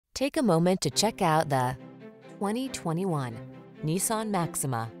Take a moment to check out the 2021 Nissan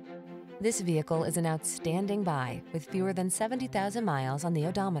Maxima. This vehicle is an outstanding buy with fewer than 70,000 miles on the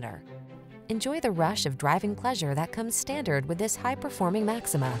odometer. Enjoy the rush of driving pleasure that comes standard with this high-performing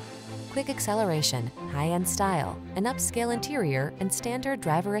Maxima. Quick acceleration, high-end style, an upscale interior, and standard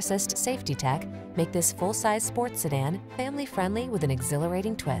driver assist safety tech make this full-size sports sedan family-friendly with an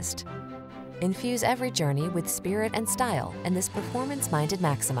exhilarating twist. Infuse every journey with spirit and style in this performance-minded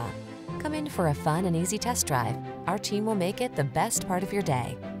Maxima. Come in for a fun and easy test drive. Our team will make it the best part of your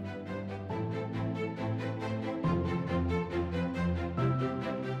day.